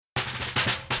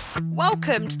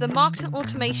Welcome to the Marketing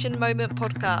Automation Moment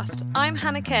podcast. I'm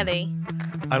Hannah Kelly.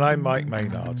 And I'm Mike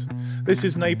Maynard. This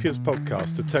is Napier's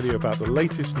podcast to tell you about the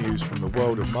latest news from the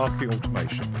world of marketing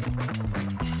automation.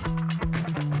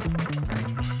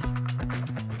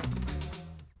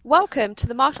 Welcome to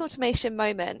the Marketing Automation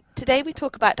Moment. Today we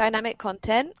talk about dynamic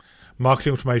content,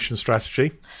 marketing automation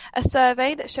strategy, a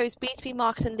survey that shows B2B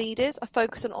marketing leaders are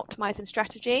focused on optimizing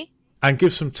strategy, and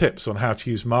give some tips on how to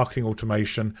use marketing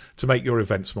automation to make your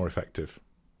events more effective.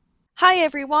 Hi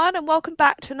everyone, and welcome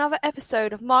back to another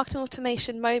episode of Marketing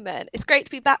Automation Moment. It's great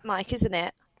to be back, Mike, isn't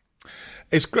it?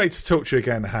 It's great to talk to you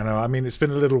again, Hannah. I mean, it's been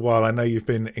a little while. I know you've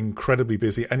been incredibly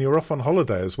busy, and you're off on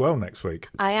holiday as well next week.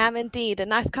 I am indeed. A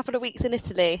nice couple of weeks in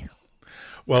Italy.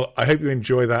 Well, I hope you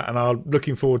enjoy that, and I'm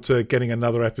looking forward to getting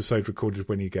another episode recorded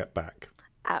when you get back.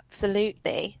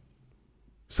 Absolutely.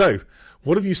 So,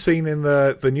 what have you seen in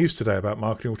the news today about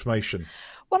marketing automation?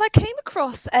 Well, I came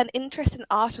across an interesting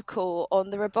article on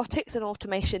the Robotics and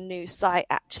Automation News site,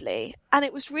 actually, and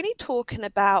it was really talking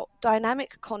about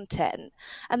dynamic content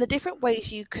and the different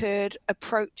ways you could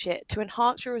approach it to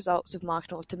enhance your results of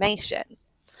marketing automation.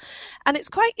 And it's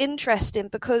quite interesting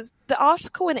because the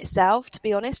article in itself, to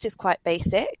be honest, is quite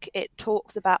basic. It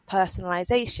talks about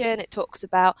personalization. It talks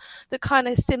about the kind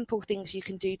of simple things you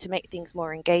can do to make things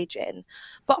more engaging.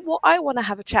 But what I want to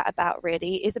have a chat about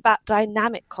really is about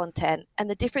dynamic content and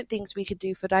the different things we could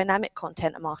do for dynamic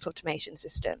content and market automation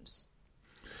systems.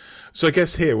 So I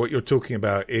guess here what you're talking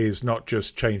about is not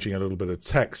just changing a little bit of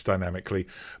text dynamically,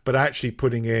 but actually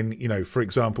putting in, for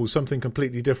example, something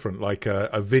completely different like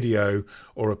a video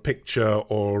or a picture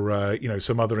or,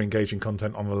 some other engaging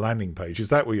content on the landing page. Is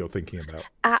that what you're thinking about?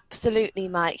 Absolutely,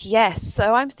 Mike. Yes.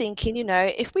 So I'm thinking,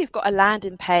 if we've got a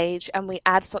landing page and we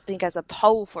add something as a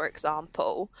poll, for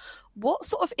example, what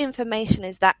sort of information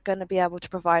is that going to be able to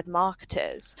provide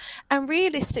marketers? And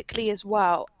realistically as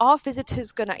well, are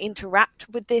visitors going to interact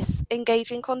with this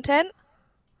engaging content?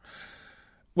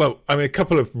 Well, I mean, a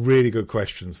couple of really good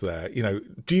questions there.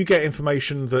 Do you get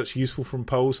information that's useful from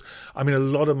polls? I mean, a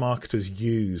lot of marketers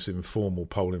use informal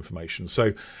poll information.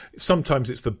 So sometimes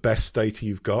it's the best data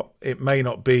you've got. It may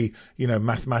not be,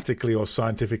 mathematically or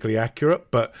scientifically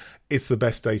accurate, but it's the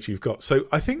best data you've got. So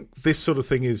I think this sort of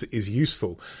thing is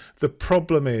useful. The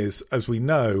problem is, as we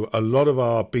know, a lot of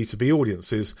our B2B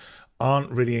audiences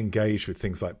aren't really engaged with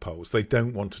things like polls. They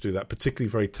don't want to do that, particularly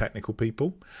very technical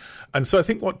people. And so I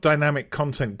think what dynamic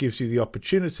content gives you the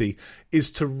opportunity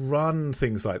is to run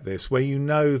things like this, where you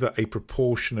know that a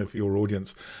proportion of your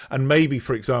audience, and maybe,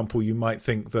 for example, you might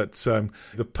think that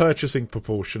the purchasing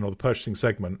proportion or the purchasing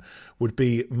segment would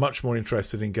be much more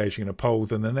interested in engaging in a poll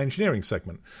than an engineering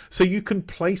segment. So you can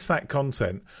place that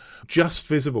content just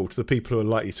visible to the people who are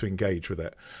likely to engage with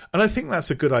it. And I think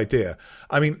that's a good idea.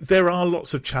 I mean, there are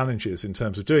lots of challenges in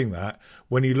terms of doing that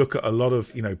when you look at a lot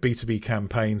of, B2B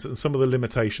campaigns and some of the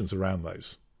limitations around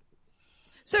those.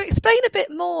 So explain a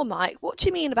bit more, Mike. What do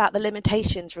you mean about the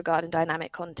limitations regarding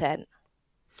dynamic content?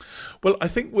 Well, I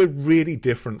think we're really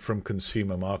different from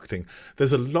consumer marketing.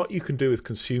 There's a lot you can do with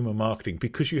consumer marketing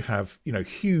because you have,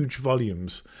 huge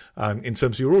volumes in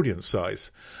terms of your audience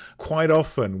size. Quite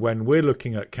often when we're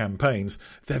looking at campaigns,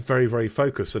 they're very, very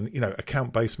focused. And,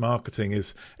 account-based marketing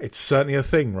it's certainly a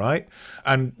thing, right?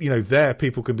 And, there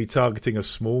people can be targeting a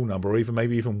small number or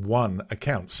maybe even one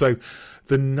account. So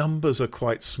the numbers are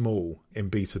quite small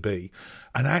in B2B.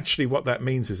 And actually what that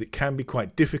means is it can be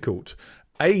quite difficult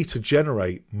to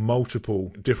generate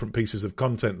multiple different pieces of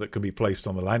content that can be placed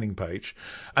on the landing page,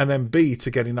 and then B,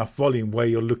 to get enough volume where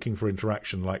you're looking for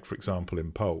interaction, like, for example,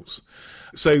 in polls.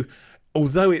 So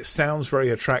although it sounds very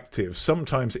attractive,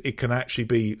 sometimes it can actually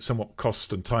be somewhat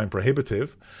cost and time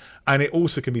prohibitive, and it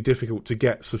also can be difficult to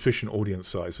get sufficient audience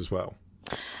size as well.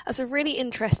 That's a really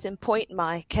interesting point,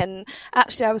 Mike. And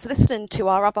actually, I was listening to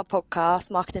our other podcast,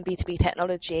 Marketing B2B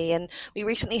Technology, and we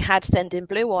recently had Sending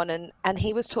Blue on, and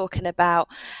he was talking about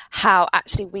how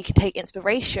actually we can take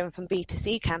inspiration from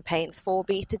B2C campaigns for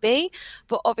B2B.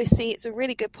 But obviously, it's a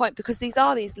really good point because these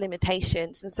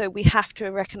limitations. And so we have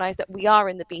to recognize that we are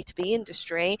in the B2B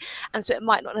industry. And so it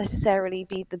might not necessarily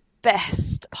be the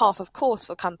best path of course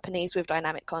for companies with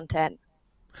dynamic content.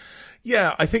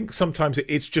 Yeah, I think sometimes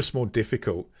it's just more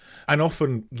difficult. And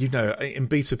often, in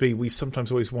B2B, we sometimes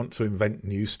always want to invent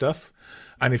new stuff.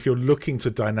 And if you're looking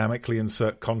to dynamically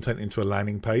insert content into a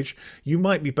landing page, you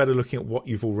might be better looking at what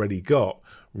you've already got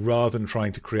rather than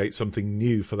trying to create something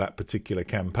new for that particular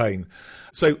campaign.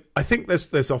 So I think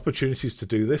there's opportunities to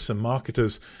do this, and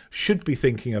marketers should be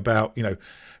thinking about,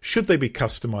 should they be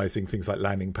customizing things like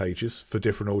landing pages for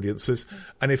different audiences?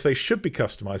 And if they should be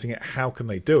customizing it, how can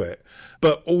they do it?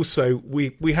 But also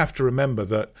we have to remember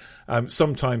that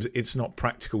Sometimes it's not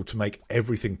practical to make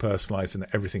everything personalised and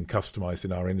everything customised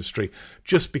in our industry,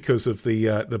 just because of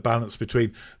the balance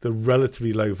between the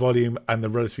relatively low volume and the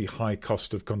relatively high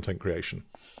cost of content creation.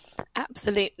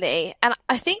 Absolutely. And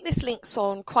I think this links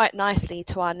on quite nicely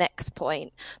to our next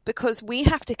point, because we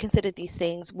have to consider these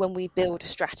things when we build a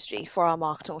strategy for our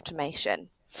marketing automation.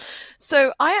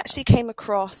 So I actually came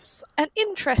across an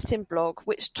interesting blog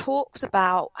which talks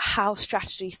about how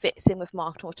strategy fits in with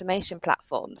marketing automation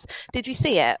platforms. Did you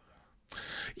see it?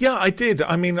 Yeah, I did.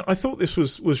 I mean, I thought this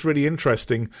was really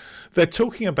interesting. They're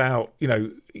talking about,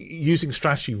 using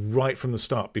strategy right from the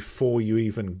start before you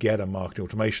even get a marketing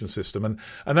automation system.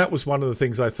 And that was one of the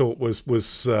things I thought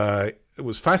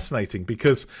was fascinating,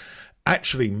 because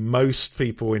actually most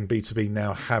people in B2B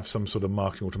now have some sort of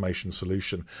marketing automation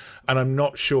solution. And I'm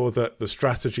not sure that the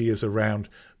strategy is around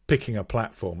picking a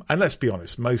platform. And let's be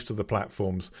honest, most of the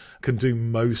platforms can do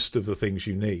most of the things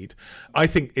you need. I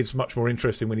think it's much more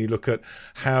interesting when you look at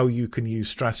how you can use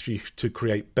strategy to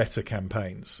create better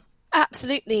campaigns.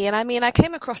 Absolutely. And I mean, I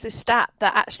came across this stat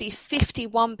that actually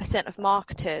 51% of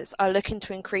marketers are looking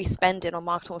to increase spending on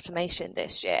marketing automation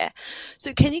this year.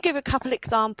 So can you give a couple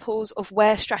examples of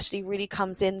where strategy really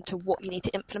comes into what you need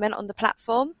to implement on the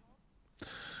platform?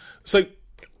 So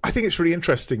I think it's really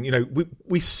interesting.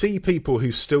 We see people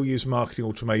who still use marketing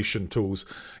automation tools,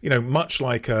 much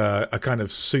like a kind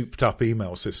of souped up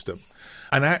email system.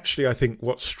 And actually, I think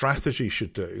what strategy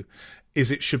should do is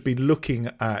it should be looking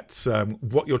at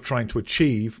what you're trying to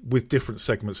achieve with different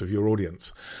segments of your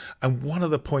audience. And one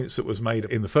of the points that was made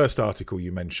in the first article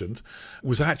you mentioned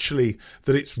was actually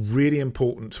that it's really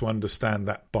important to understand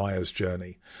that buyer's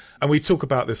journey. And we talk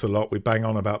about this a lot. We bang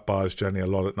on about buyer's journey a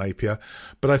lot at Napier.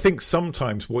 But I think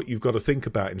sometimes what you've got to think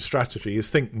about in strategy is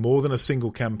think more than a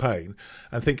single campaign,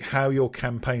 and think how your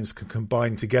campaigns can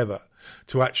combine together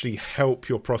to actually help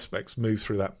your prospects move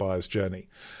through that buyer's journey.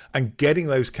 And getting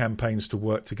those campaigns to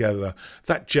work together,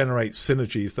 that generates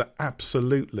synergies that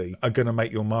absolutely are going to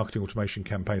make your marketing automation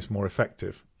campaigns more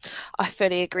effective. I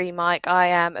fully agree, Mike. I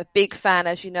am a big fan,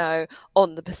 as you know,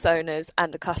 on the personas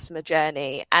and the customer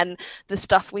journey. And the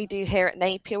stuff we do here at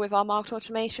Napier with our marketing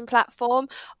automation platform,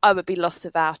 I would be lost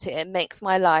without it. It makes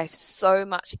my life so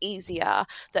much easier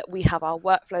that we have our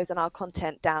workflows and our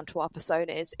content down to our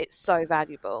personas. It's so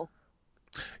valuable.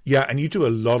 Yeah, and you do a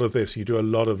lot of this. You do a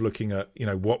lot of looking at,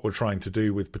 what we're trying to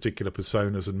do with particular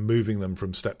personas and moving them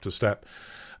from step to step.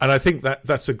 And I think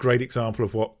that's a great example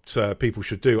of what people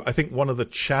should do. I think one of the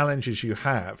challenges you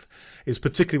have is,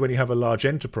 particularly when you have a large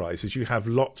enterprise, is you have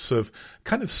lots of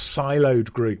kind of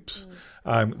siloed groups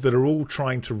that are all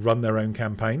trying to run their own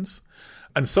campaigns.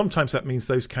 And sometimes that means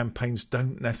those campaigns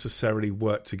don't necessarily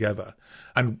work together.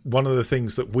 And one of the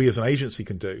things that we as an agency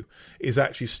can do is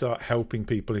actually start helping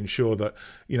people ensure that,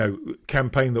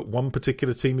 campaign that one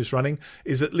particular team is running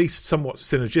is at least somewhat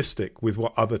synergistic with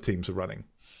what other teams are running.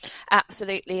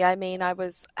 Absolutely. I mean, I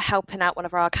was helping out one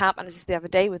of our account managers the other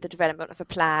day with the development of a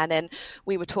plan, and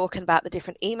we were talking about the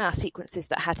different email sequences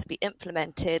that had to be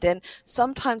implemented. And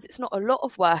sometimes it's not a lot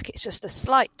of work, it's just a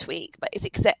slight tweak, but it's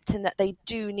accepting that they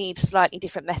do need slightly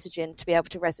different messaging to be able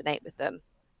to resonate with them.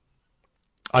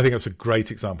 I think that's a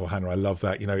great example, Hannah. I love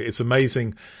that. It's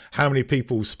amazing how many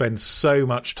people spend so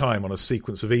much time on a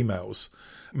sequence of emails,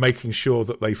 making sure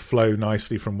that they flow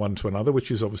nicely from one to another, which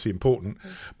is obviously important.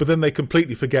 But then they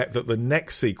completely forget that the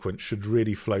next sequence should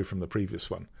really flow from the previous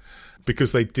one,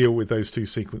 because they deal with those two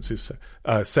sequences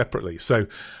separately. So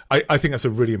I think that's a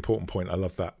really important point. I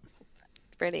love that.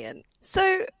 Brilliant.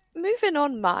 So moving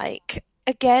on, Mike.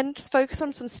 Again, just focus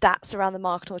on some stats around the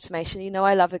marketing automation.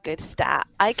 I love a good stat.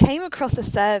 I came across a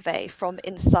survey from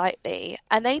Insightly,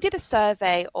 and they did a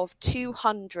survey of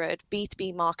 200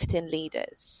 B2B marketing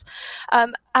leaders.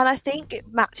 And I think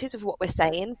it matches with what we're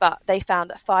saying, but they found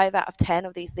that 5 out of 10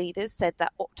 of these leaders said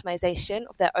that optimization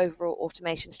of their overall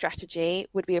automation strategy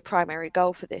would be a primary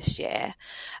goal for this year.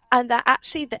 And that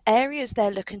actually the areas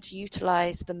they're looking to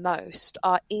utilize the most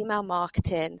are email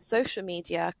marketing, social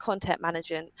media, content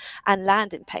management, and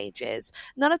landing pages.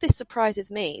 None of this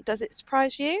surprises me. Does it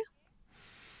surprise you?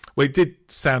 Well, it did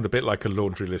sound a bit like a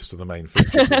laundry list of the main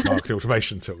features of marketing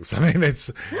automation tools. I mean, it's,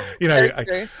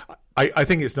 I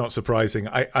think it's not surprising.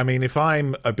 I mean, if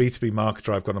I'm a B2B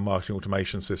marketer, I've got a marketing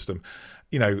automation system,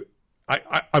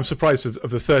 I'm surprised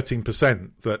of the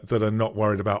 13% that are not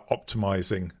worried about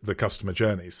optimizing the customer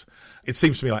journeys. It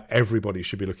seems to me like everybody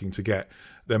should be looking to get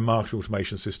their marketing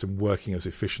automation system working as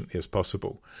efficiently as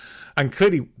possible. And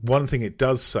clearly one thing it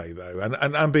does say, though,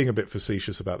 and I'm being a bit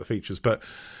facetious about the features, but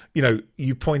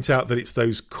you point out that it's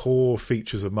those core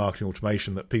features of marketing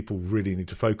automation that people really need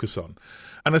to focus on.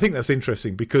 And I think that's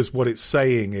interesting, because what it's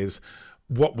saying is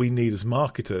what we need as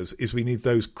marketers is we need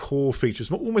those core features,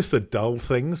 almost the dull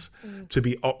things, to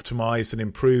be optimized and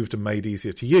improved and made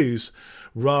easier to use,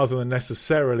 rather than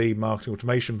necessarily marketing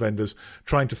automation vendors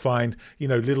trying to find,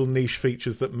 little niche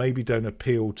features that maybe don't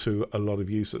appeal to a lot of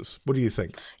users. What do you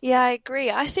think? Yeah, I agree.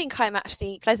 I think I'm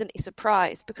actually pleasantly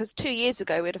surprised, because 2 years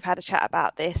ago we'd have had a chat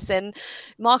about this and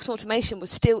marketing automation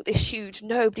was still this huge,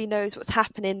 nobody knows what's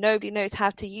happening, nobody knows how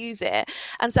to use it.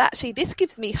 And so actually this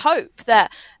gives me hope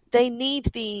that they need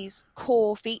these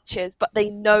core features, but they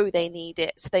know they need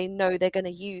it. So they know they're going to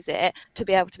use it to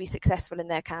be able to be successful in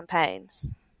their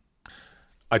campaigns.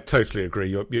 I totally agree.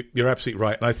 You're absolutely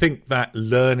right. And I think that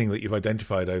learning that you've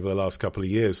identified over the last couple of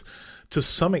years, to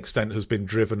some extent, has been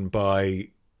driven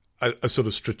by a sort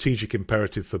of strategic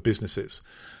imperative for businesses.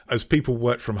 As people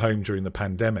worked from home during the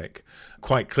pandemic,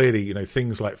 quite clearly,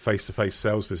 things like face-to-face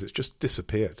sales visits just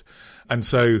disappeared. And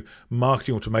so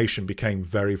marketing automation became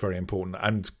very, very important.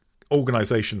 And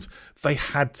organizations, they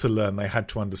had to learn, they had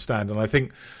to understand. And I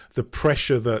think the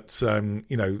pressure that,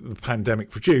 the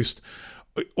pandemic produced,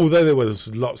 although there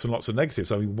was lots and lots of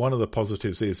negatives, I mean, one of the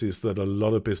positives is that a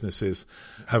lot of businesses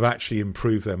have actually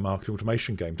improved their marketing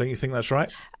automation game. Don't you think that's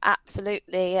right?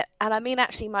 Absolutely. And I mean,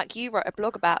 actually, Mike, you wrote a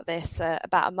blog about this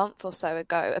about a month or so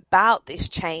ago, about this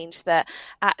change that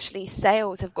actually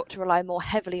sales have got to rely more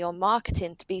heavily on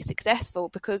marketing to be successful,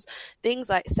 because things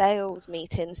like sales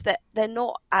meetings, that they're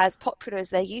not as popular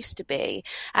as they used to be.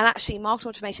 And actually marketing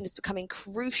automation is becoming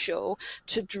crucial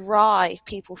to drive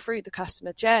people through the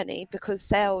customer journey, because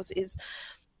sales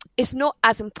it's not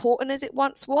as important as it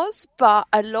once was, but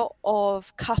a lot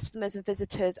of customers and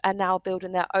visitors are now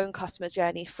building their own customer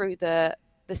journey through the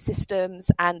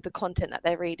systems and the content that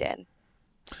they're reading.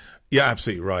 Yeah,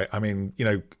 absolutely right. I mean,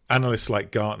 analysts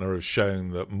like Gartner have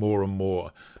shown that more and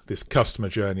more this customer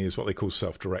journey is what they call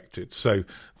self-directed. So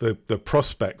the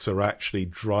prospects are actually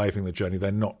driving the journey.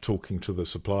 They're not talking to the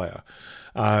supplier.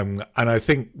 And I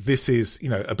think this is,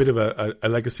 a bit of a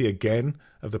legacy again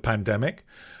of the pandemic,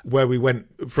 where we went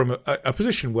from a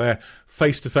position where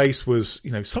face-to-face was,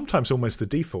 sometimes almost the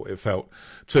default, it felt,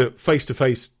 to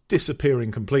face-to-face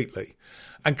disappearing completely.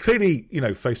 And clearly,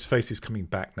 face-to-face is coming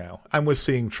back now, and we're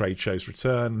seeing trade shows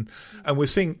return, and we're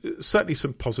seeing certainly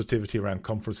some positivity around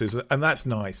conferences, and that's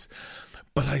nice.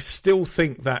 But I still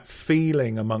think that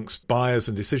feeling amongst buyers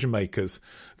and decision makers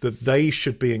that they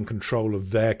should be in control of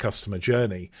their customer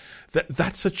journey,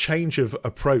 that's a change of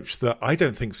approach that I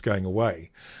don't think is going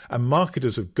away. And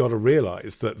marketers have got to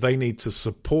realize that they need to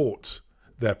support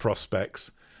their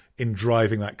prospects in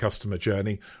driving that customer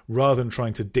journey rather than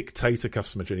trying to dictate a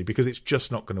customer journey, because it's just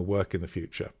not going to work in the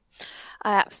future.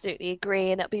 I absolutely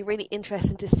agree. And it'll be really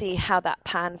interesting to see how that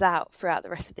pans out throughout the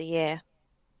rest of the year.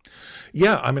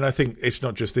 Yeah, I mean, I think it's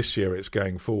not just this year, it's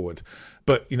going forward.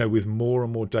 But, with more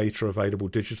and more data available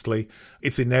digitally,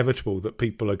 it's inevitable that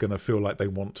people are going to feel like they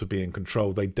want to be in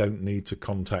control. They don't need to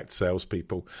contact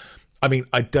salespeople. I mean,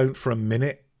 I don't for a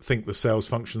minute think the sales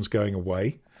function's going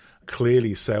away.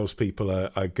 Clearly, salespeople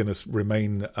are going to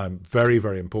remain very,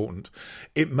 very important.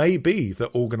 It may be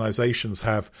that organizations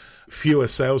have fewer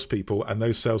salespeople, and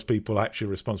those salespeople are actually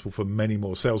responsible for many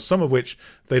more sales, some of which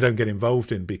they don't get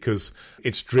involved in because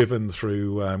it's driven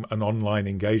through an online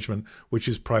engagement, which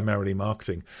is primarily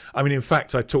marketing. I mean, in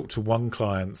fact, I talked to one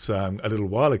client a little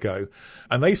while ago,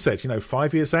 and they said,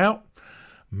 5 years out,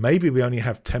 maybe we only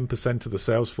have 10% of the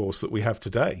sales force that we have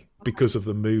today because of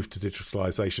the move to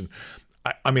digitalization.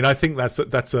 I mean, I think that's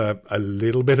a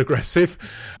little bit aggressive,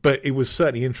 but it was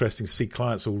certainly interesting to see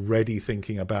clients already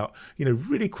thinking about,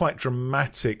 really quite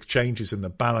dramatic changes in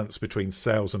the balance between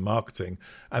sales and marketing,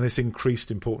 and this increased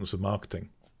importance of marketing.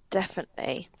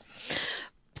 Definitely.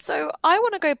 So I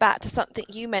want to go back to something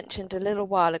you mentioned a little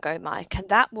while ago, Mike, and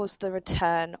that was the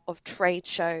return of trade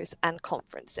shows and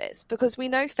conferences, because we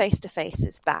know face-to-face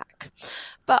is back.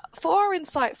 But for our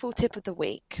insightful tip of the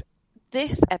week,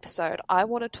 this episode, I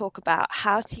want to talk about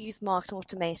how to use marketing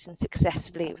automation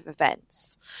successfully with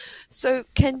events. So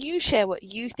can you share what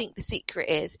you think the secret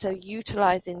is to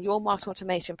utilizing your marketing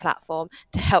automation platform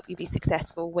to help you be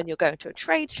successful when you're going to a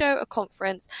trade show, a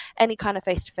conference, any kind of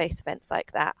face-to-face events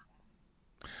like that?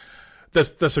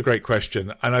 That's a great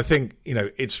question. And I think,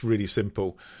 it's really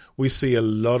simple. We see a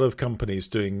lot of companies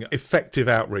doing effective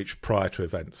outreach prior to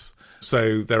events.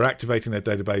 So they're activating their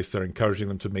database. They're encouraging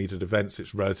them to meet at events.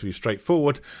 It's relatively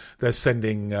straightforward. They're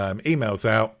sending emails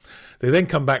out. They then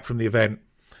come back from the event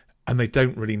and they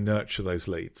don't really nurture those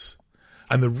leads.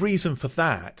 And the reason for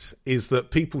that is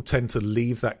that people tend to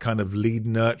leave that kind of lead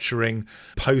nurturing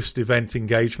post-event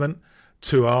engagement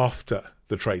to after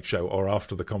the trade show or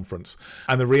after the conference.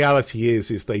 And the reality is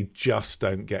they just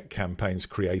don't get campaigns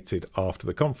created after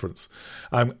the conference.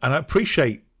 And I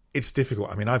appreciate it's difficult.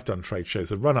 I mean, I've done trade shows.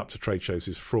 The run up to trade shows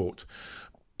is fraught.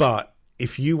 But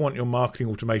if you want your marketing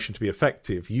automation to be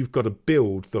effective, you've got to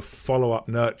build the follow-up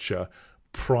nurture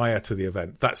prior to the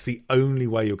event. That's the only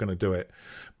way you're going to do it,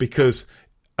 because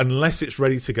unless it's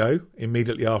ready to go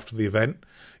immediately after the event,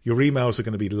 your emails are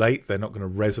going to be late. They're not going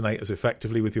to resonate as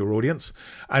effectively with your audience.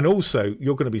 And also,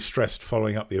 you're going to be stressed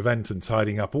following up the event and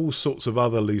tidying up all sorts of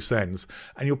other loose ends.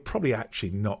 And you're probably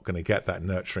actually not going to get that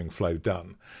nurturing flow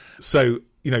done. So,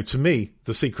 to me,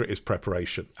 the secret is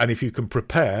preparation. And if you can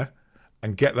prepare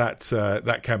and get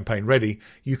that campaign ready,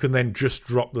 you can then just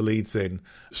drop the leads in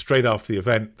straight after the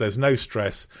event. There's no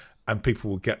stress, and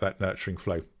people will get that nurturing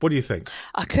flow. What do you think?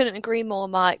 I couldn't agree more,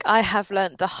 Mike. I have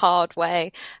learnt the hard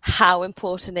way how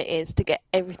important it is to get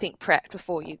everything prepped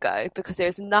before you go, because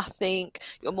there's nothing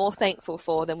you're more thankful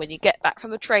for than when you get back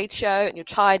from a trade show and you're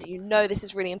tired, you know this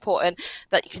is really important,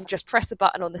 that you can just press a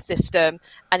button on the system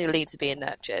and your leads are being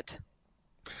nurtured.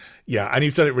 Yeah, and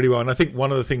you've done it really well. And I think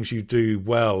one of the things you do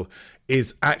well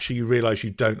is actually you realise you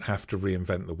don't have to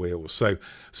reinvent the wheel. So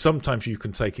sometimes you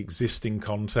can take existing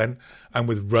content and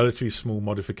with relatively small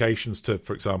modifications to,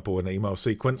 for example, an email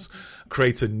sequence,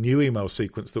 create a new email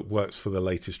sequence that works for the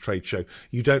latest trade show.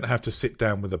 You don't have to sit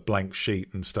down with a blank sheet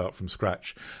and start from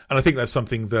scratch. And I think that's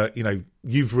something that,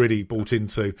 you've really bought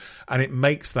into, and it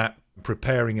makes that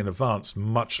preparing in advance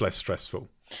much less stressful.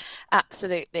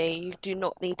 Absolutely. You do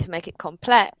not need to make it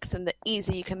complex, and the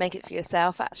easier you can make it for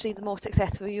yourself, actually, the more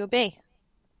successful you'll be.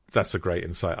 That's a great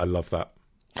insight. I love that.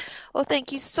 Well,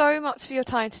 thank you so much for your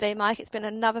time today, Mike. It's been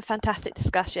another fantastic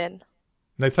discussion.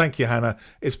 No, thank you, Hannah.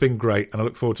 It's been great, and I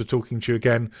look forward to talking to you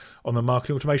again on the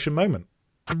Marketing Automation Moment.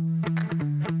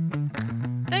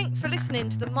 Thanks for listening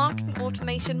to the Marketing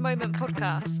Automation Moment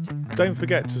podcast. Don't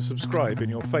forget to subscribe in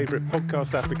your favourite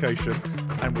podcast application,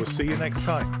 and we'll see you next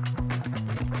time.